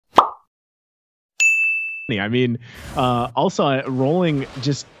I mean, also rolling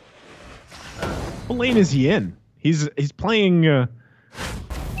just what lane is he in? He's playing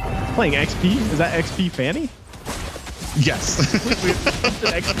XP. Is that XP Fanny? Yes.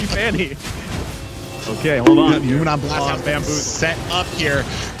 XP Fanny. Okay, hold on. Moon on Blast has bamboo set up here.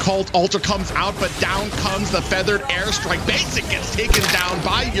 Cult Ultra comes out, but down comes the feathered airstrike. Basic gets taken down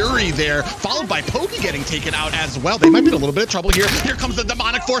by Yuri there, followed by Pokey getting taken out as well. They might be in a little bit of trouble here. Here comes the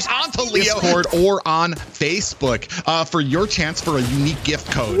demonic force onto Leo. Discord or on Facebook for your chance for a unique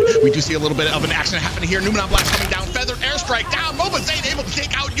gift code. We do see a little bit of an action happening here. Numenon Blast coming down, feathered airstrike down. mobazane able to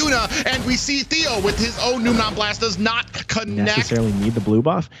take out Yuna, and we see Theo with his own Numenon Blast does not connect. Necessarily need the blue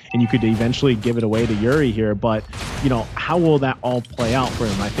buff, and you could eventually give it away to Yuri here, but you know, how will that all play out for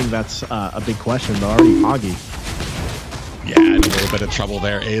him? I think that's a big question, but already Poggy. Yeah, in a little bit of trouble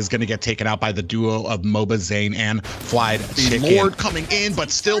there. Is going to get taken out by the duo of mobazane and Flied Chicken. Lord coming in,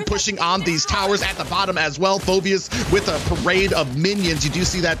 but still pushing on these towers at the bottom as well. Phobius with a parade of minions. You do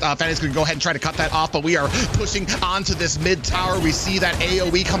see that Fanny's going to go ahead and try to cut that off, but we are pushing onto this mid tower. We see that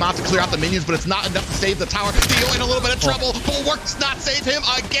AoE come out to clear out the minions, but it's not enough to save the tower. Theo in a little bit of trouble. Bulwark does not save him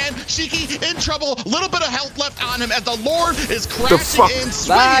again. Shiki in trouble. A little bit of health left on him as the Lord is crashing in,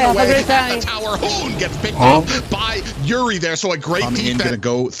 swinging away at the tower. Hoon gets picked up by Yuri there, so a great defense. Gonna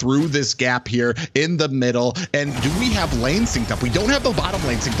go through this gap here in the middle. And do we have lane synced up? We don't have the bottom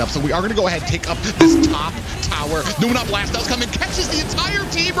lane synced up, so we are gonna go ahead and take up this top tower. Numenon Blast does come and catches the entire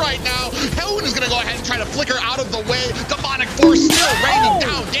team right now. Hoon is gonna go ahead and try to flicker out of the way. Demonic Force still raining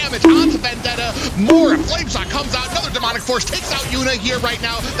down damage onto Vendetta. More Flame Shot comes out. Another Demonic Force takes out Yuna here right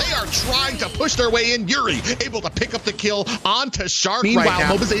now. They are trying to push their way in. Yuri able to pick up the kill onto Shark. Meanwhile, right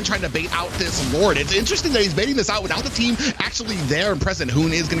now, mobazane trying to bait out this Lord. It's interesting that he's baiting this out without the team actually there and present.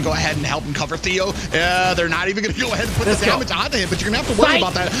 Hoon is going to go ahead and help him cover Theo. They're not even going to go ahead and put the damage onto him, but you're going to have to worry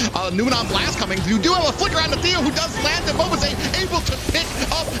about that. Numenon Blast coming. You do have a flicker onto Theo, who does land, and mobazane able to pick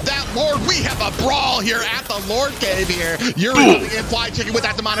up that Lord. We have a brawl here at the Lord Cave here. Yuri coming in, Fly Chicken with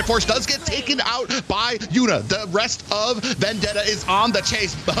that Demonic Force does get taken out by Yuna. The rest of Vendetta is on the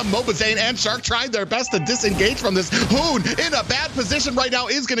chase. mobazane and Shark trying their best to disengage from this. Hoon in a bad position right now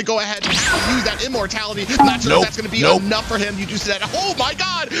is going to go ahead and use that immortality. Not sure if that's going to be enough for him. You do see that. Oh my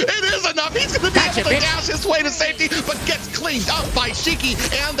God, it is enough. He's going to be able to dash his way to safety, but gets cleaned up by Shiki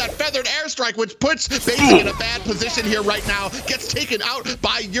and that feathered airstrike, which puts Basic in a bad position here right now. Gets taken out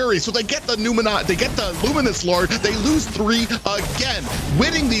by Yuri. So they get the Luminous Lord. They lose 3 again.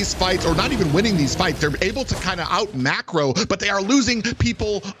 Winning these fights, or not even winning these fights, they're able to kind of out macro, but they are losing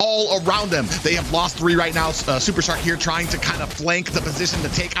people all around them. They have lost 3 right now. Super Shark here trying to kind of flank the position to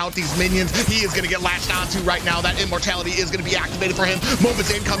take out these minions. He is going to get latched onto right now. That immortality is going to be activated for him.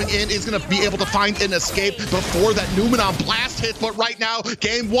 mobazane coming in is going to be able to find an escape before that Numenon Blast hits, but right now,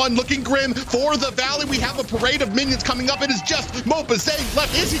 game 1 looking grim for the Valley. We have a parade of minions coming up. It is just mobazane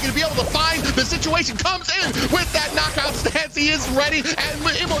left. Is he going to be able to find the situation? Comes in with that knockout stance. He is ready,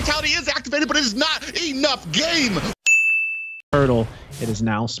 and immortality is activated, but it is not enough. Game. Turtle, it is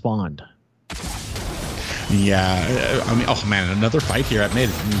now spawned. Yeah, I mean, oh man, another fight here at mid.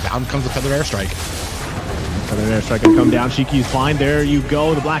 Down comes the feathered airstrike. Feathered airstrike gonna come down. Shiki's fine. There you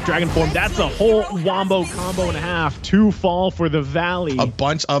go. The Black Dragon form. That's a whole wombo combo and a half. 2 fall for the Valley. A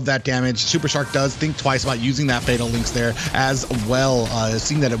bunch of that damage. Super Shark does think twice about using that Fatal Links there as well.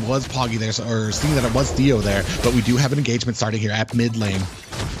 Seeing that it was Poggy there, or seeing that it was Theo there, but we do have an engagement starting here at mid lane.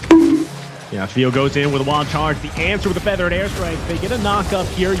 Yeah, Theo goes in with a wild charge. The answer with a feathered airstrike. They get a knock up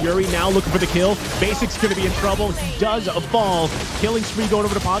here. Yuri now looking for the kill. Basic's going to be in trouble. He does fall. Killing spree going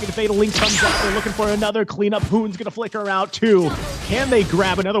over to Poggy. The Fatal Link comes out. They're looking for another cleanup. Hoon's going to flicker out too. Can they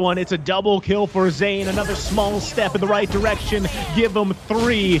grab another one? It's a double kill for Zane. Another small step in the right direction. Give them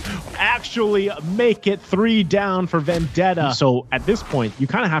 3. Actually make it 3 down for Vendetta. So at this point, you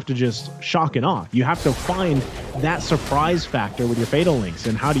kind of have to just shock and awe. You have to find that surprise factor with your Fatal Links.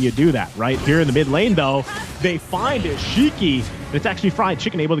 And how do you do that, right? Here in the mid lane, though, they find Shiki. It's actually Fried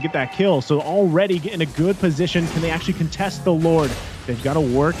Chicken able to get that kill. So already in a good position. Can they actually contest the Lord? They've got to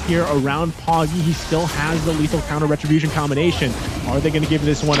work here around Poggy. He still has the lethal counter retribution combination. Are they going to give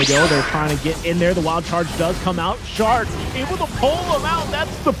this one a go? They're trying to get in there. The wild charge does come out. Shark able to pull him out.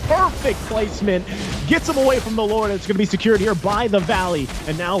 That's the perfect placement. Gets him away from the Lord. It's going to be secured here by the Valley.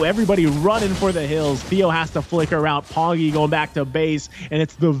 And now everybody running for the hills. Theo has to flicker out. Poggy going back to base. And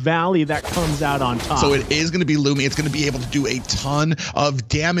it's the Valley that comes out on top. So it is going to be looming. It's going to be able to do a ton of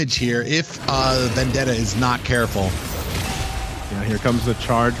damage here if Vendetta is not careful. Yeah, here comes the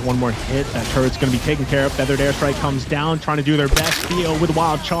charge. One more hit. That turret's going to be taken care of. Feathered airstrike comes down, trying to do their best. Theo with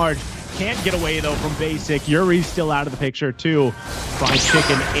wild charge. Can't get away, though, from Basic. Yuri's still out of the picture, too. Fried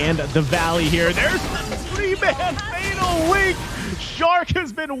Chicken and the Valley here. There's the 3-man fatal link. Shark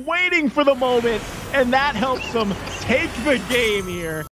has been waiting for the moment, and that helps him take the game here.